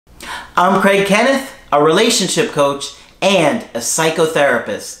I'm Craig Kenneth, a relationship coach and a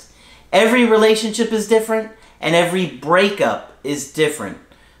psychotherapist. Every relationship is different and every breakup is different.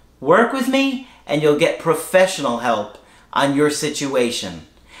 Work with me and you'll get professional help on your situation.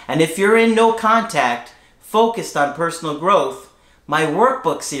 And if you're in no contact, focused on personal growth, my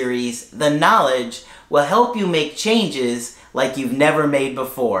workbook series, The Knowledge, will help you make changes like you've never made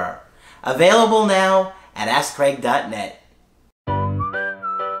before. Available now at AskCraig.net.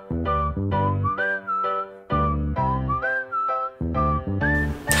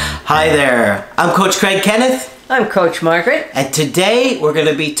 Hi there, I'm Coach Craig Kenneth. I'm Coach Margaret. And today we're going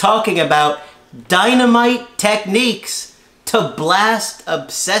to be talking about dynamite techniques to blast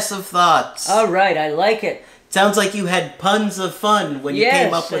obsessive thoughts. All right, I like it. Sounds like you had puns of fun when you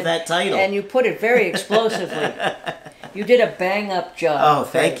came up with that title. And you put it very explosively. You did a bang-up job. Oh,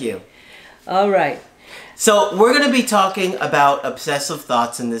 thank you. All right. So we're going to be talking about obsessive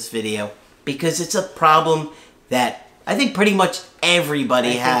thoughts in this video because it's a problem that I think pretty much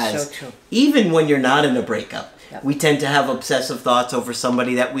everybody has. So too. Even when you're not in a breakup. Yep. We tend to have obsessive thoughts over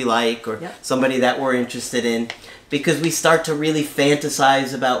somebody that we like or somebody that we're interested in because we start to really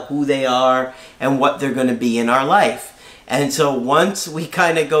fantasize about who they are and what they're going to be in our life. And so once we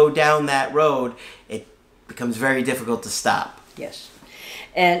kind of go down that road, it becomes very difficult to stop. Yes.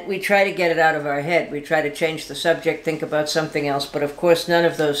 And we try to get it out of our head. We try to change the subject, think about something else, but of course none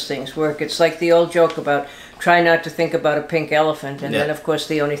of those things work. It's like the old joke about try not to think about a pink elephant, and then of course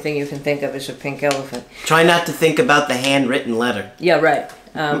the only thing you can think of is a pink elephant. Try not to think about the handwritten letter. Yeah, right,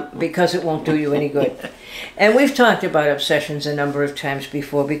 because it won't do you any good. And we've talked about obsessions a number of times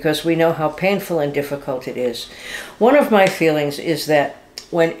before because we know how painful and difficult it is. One of my feelings is that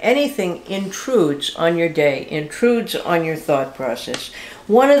when anything intrudes on your day, intrudes on your thought process,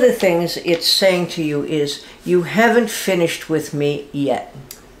 one of the things it's saying to you is, you haven't finished with me yet.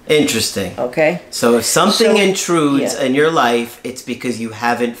 Interesting. Okay? So if something intrudes in your life, it's because you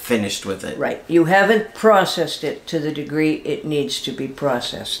haven't finished with it. Right. You haven't processed it to the degree it needs to be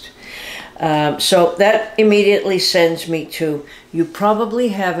processed. So that immediately sends me to, you probably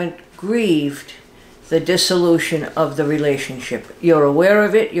haven't grieved the dissolution of the relationship. You're aware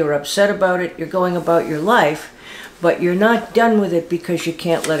of it, you're upset about it, you're going about your life, but you're not done with it because you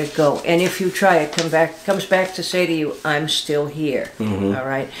can't let it go. And if you try, it comes back to say to you, I'm still here. All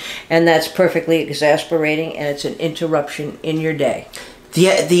right? And that's perfectly exasperating, and it's an interruption in your day.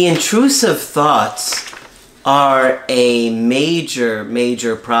 The intrusive thoughts are a major,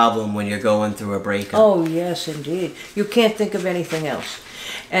 major problem when you're going through a breakup. Oh, yes, indeed. You can't think of anything else.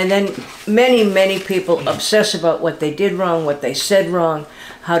 And then many, many people obsess about what they did wrong, what they said wrong.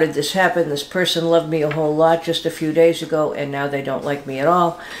 How did this happen? This person loved me a whole lot just a few days ago, and now they don't like me at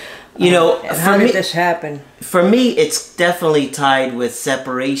all. You know, how did this happen? For me, it's definitely tied with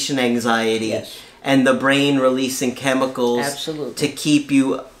separation anxiety and the brain releasing chemicals to keep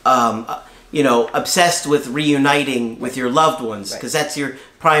you, you know, obsessed with reuniting with your loved ones because that's your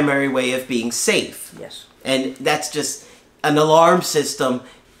primary way of being safe. Yes. And that's just an alarm system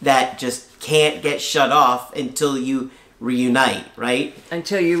that just can't get shut off until you reunite, right?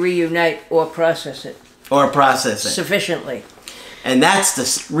 Until you reunite or process it. Or process it. Sufficiently. And that's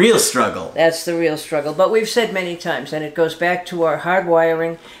the real struggle. That's the real struggle. But we've said many times, and it goes back to our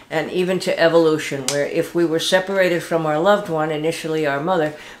hardwiring and even to evolution, where if we were separated from our loved one, initially our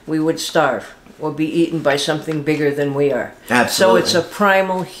mother, we would starve or be eaten by something bigger than we are. Absolutely. So it's a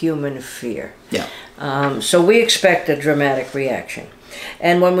primal human fear. Yeah. So we expect a dramatic reaction.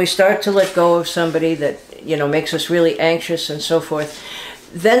 And when we start to let go of somebody that, you know, makes us really anxious and so forth,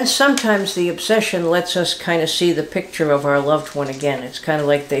 then sometimes the obsession lets us kind of see the picture of our loved one again. It's kind of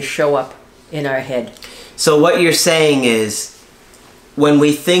like they show up in our head. So what you're saying is, when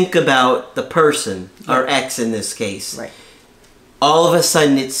we think about the person, our ex in this case, all of a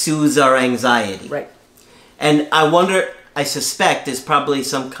sudden it soothes our anxiety. Right. And I wonder, I suspect there's probably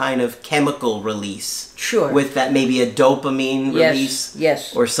some kind of chemical release. Sure. With that, maybe a dopamine release.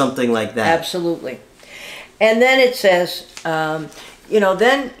 Yes. Or something like that. Absolutely. And then it says, you know,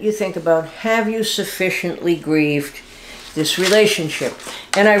 then you think about, have you sufficiently grieved this relationship?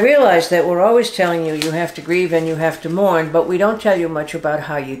 And I realize that we're always telling you you have to grieve and you have to mourn, but we don't tell you much about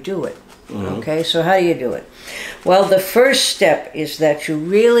how you do it. Okay, so how do you do it? Well, the first step is that you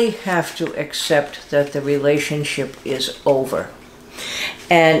really have to accept that the relationship is over.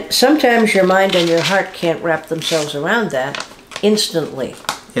 And sometimes your mind and your heart can't wrap themselves around that instantly.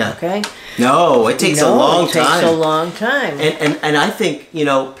 Yeah. Okay? No, it takes a long time. It takes a long time. And I think, you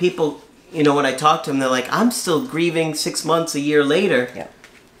know, people, you know, when I talk to them, they're like, I'm still grieving 6 months, a year later. Yeah.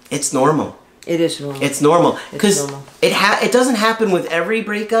 It's normal. It is normal. It's normal It's because normal. it doesn't happen with every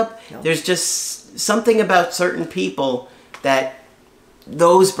breakup. No. There's just something about certain people that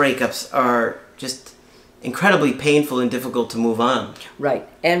those breakups are just incredibly painful and difficult to move on. Right.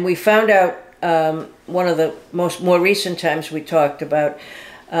 And we found out one of the more recent times we talked about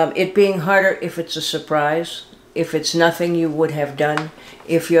it being harder if it's a surprise, if it's nothing you would have done,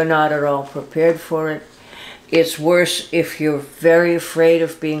 if you're not at all prepared for it. It's worse if you're very afraid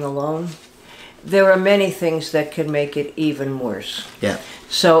of being alone. There are many things that can make it even worse. Yeah.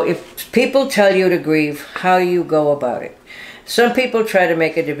 So if people tell you to grieve, how do you go about it? Some people try to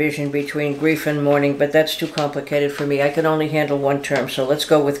make a division between grief and mourning, but that's too complicated for me. I can only handle one term, so let's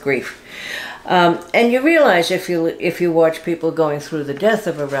go with grief. And you realize if you watch people going through the death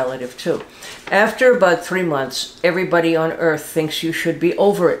of a relative too, after about 3 months, everybody on earth thinks you should be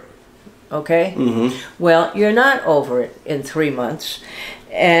over it. Okay? Mm-hmm. Well, you're not over it in 3 months.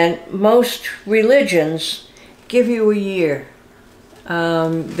 And most religions give you a year.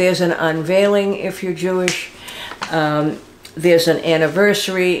 There's an unveiling if you're Jewish. There's an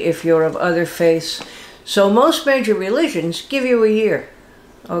anniversary if you're of other faiths. So most major religions give you a year.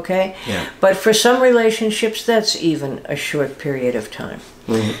 Okay? Yeah. But for some relationships, that's even a short period of time.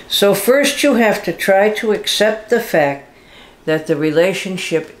 Mm-hmm. So first you have to try to accept the fact that the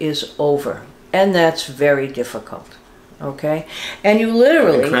relationship is over. And that's very difficult. Okay? And you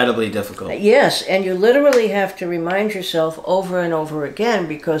literally... Incredibly difficult. Yes, and you literally have to remind yourself over and over again,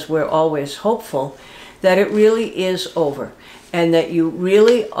 because we're always hopeful, that it really is over. And that you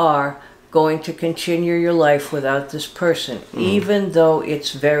really are going to continue your life without this person, even though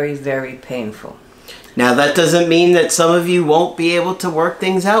it's very, very painful. Now, that doesn't mean that some of you won't be able to work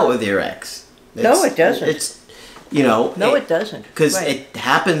things out with your ex. No, it doesn't. It's, you know... No, it doesn't. Because Right. it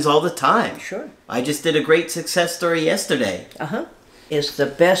happens all the time. Sure. I just did a great success story yesterday. Is the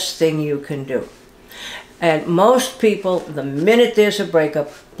best thing you can do. And most people, the minute there's a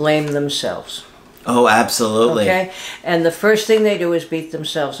breakup, blame themselves. Oh, absolutely. Okay? And the first thing they do is beat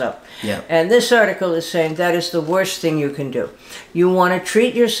themselves up. Yeah. And this article is saying that is the worst thing you can do. You want to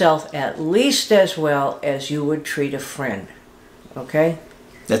treat yourself at least as well as you would treat a friend. Okay?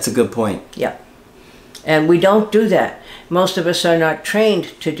 That's a good point. Yeah. And we don't do that. Most of us are not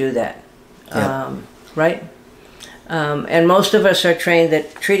trained to do that. Yeah. Right? And most of us are trained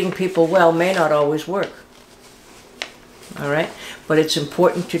that treating people well may not always work. All right? But it's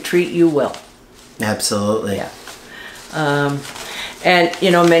important to treat you well. Absolutely. Yeah. And, you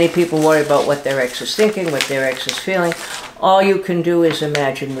know, many people worry about what their ex is thinking, what their ex is feeling. All you can do is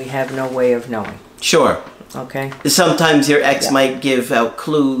imagine. We have no way of knowing. Sure. Okay? Sometimes your ex Yeah. might give out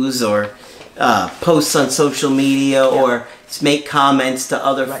clues or posts on social media or make comments to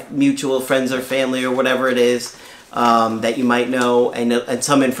other mutual friends or family or whatever it is that you might know, and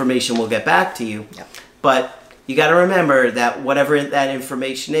some information will get back to you. Yeah. But you got to remember that whatever that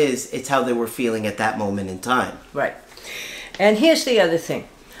information is, it's how they were feeling at that moment in time. Right. And here's the other thing.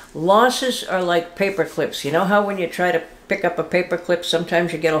 Losses are like paper clips. You know how when you try to pick up a paper clip,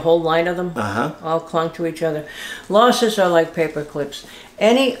 sometimes you get a whole line of them all clung to each other? Losses are like paper clips.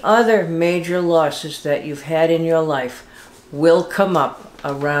 Any other major losses that you've had in your life will come up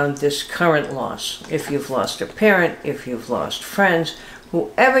around this current loss. If you've lost a parent, if you've lost friends,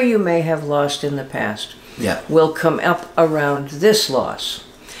 whoever you may have lost in the past will come up around this loss.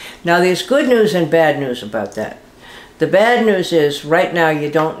 Now there's good news and bad news about that. The bad news is right now you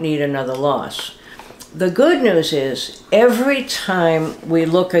don't need another loss. The good news is every time we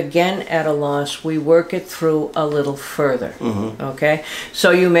look again at a loss, we work it through a little further. Okay? So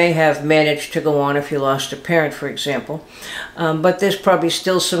you may have managed to go on if you lost a parent, for example, but there's probably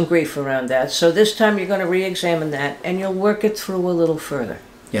still some grief around that. So this time you're going to re-examine that and you'll work it through a little further.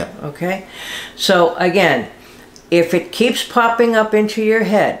 Yeah. Okay? So again, if it keeps popping up into your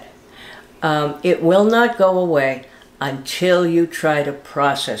head, it will not go away until you try to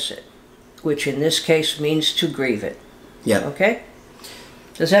process it, which in this case means to grieve it. Yeah. Okay?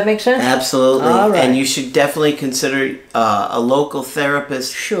 Does that make sense? Absolutely. All right. And you should definitely consider a local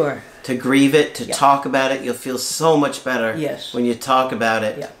therapist Sure. to grieve it, to talk about it. You'll feel so much better when you talk about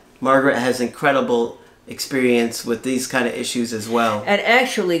it. Yeah. Margaret has incredible experience with these kind of issues as well. And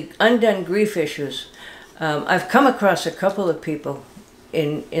actually, undone grief issues, I've come across a couple of people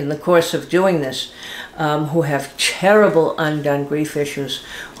in the course of doing this who have terrible undone grief issues,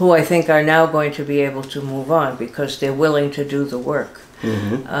 who I think are now going to be able to move on because they're willing to do the work.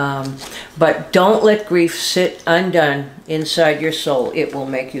 But don't let grief sit undone inside your soul. It will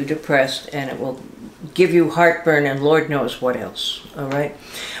make you depressed and it will give you heartburn and Lord knows what else. All right?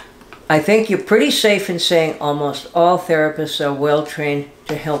 I think you're pretty safe in saying almost all therapists are well trained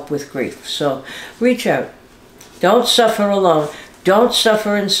to help with grief. So reach out. Don't suffer alone. Don't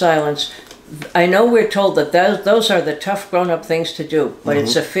suffer in silence. I know we're told that those are the tough grown-up things to do, but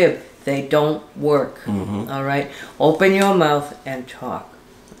it's a fib. They don't work. All right? Open your mouth and talk.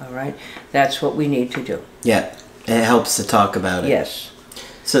 All right? That's what we need to do. Yeah, it helps to talk about it. Yes.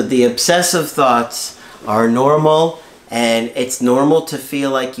 So the obsessive thoughts are normal, and it's normal to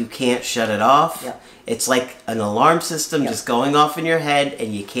feel like you can't shut it off. Yeah. It's like an alarm system Yeah. just going off in your head,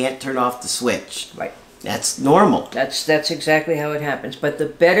 and you can't turn off the switch. Right. That's normal. That's exactly how it happens. But the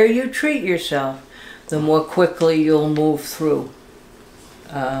better you treat yourself, the more quickly you'll move through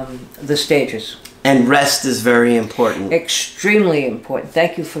the stages. And rest is very important. Extremely important.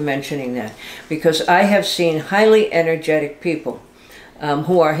 Thank you for mentioning that. Because I have seen highly energetic people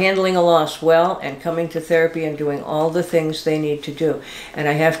who are handling a loss well and coming to therapy and doing all the things they need to do. And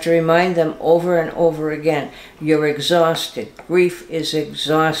I have to remind them over and over again, you're exhausted. Grief is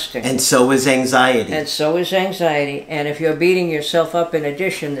exhausting. And so is anxiety. And so is anxiety. And if you're beating yourself up in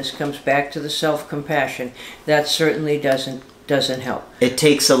addition, this comes back to the self-compassion. That certainly doesn't help. It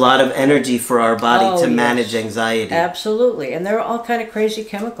takes a lot of energy for our body to yes. manage anxiety. Absolutely. And there are all kind of crazy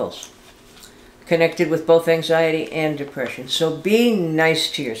chemicals connected with both anxiety and depression. So be nice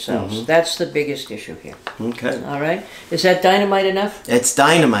to yourselves. That's the biggest issue here. Okay. All right? Is that dynamite enough? It's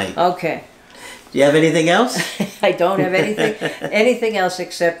dynamite. Okay. Do you have anything else? I don't have anything else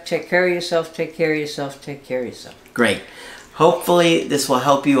except take care of yourself, take care of yourself, take care of yourself. Great. Hopefully this will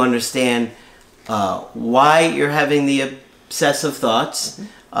help you understand why you're having the obsessive thoughts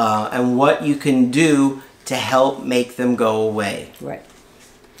and what you can do to help make them go away. Right.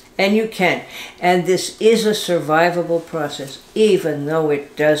 And you can. And this is a survivable process, even though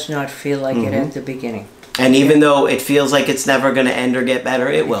it does not feel like it at the beginning. And even though it feels like it's never going to end or get better,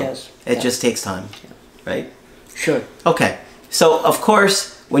 it will. does. It Yeah. just takes time. Right? Sure. Okay. So, of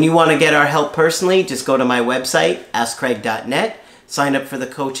course, when you want to get our help personally, just go to my website, askcraig.net. Sign up for the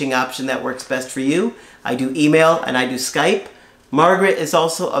coaching option that works best for you. I do email and I do Skype. Margaret is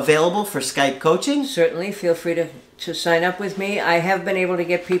also available for Skype coaching. Certainly, feel free to sign up with me. I have been able to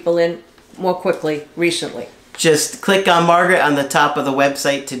get people in more quickly recently. Just click on Margaret on the top of the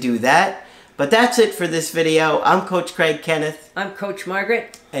website to do that. But that's it for this video. I'm Coach Craig Kenneth. I'm Coach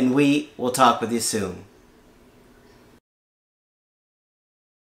Margaret. And we will talk with you soon.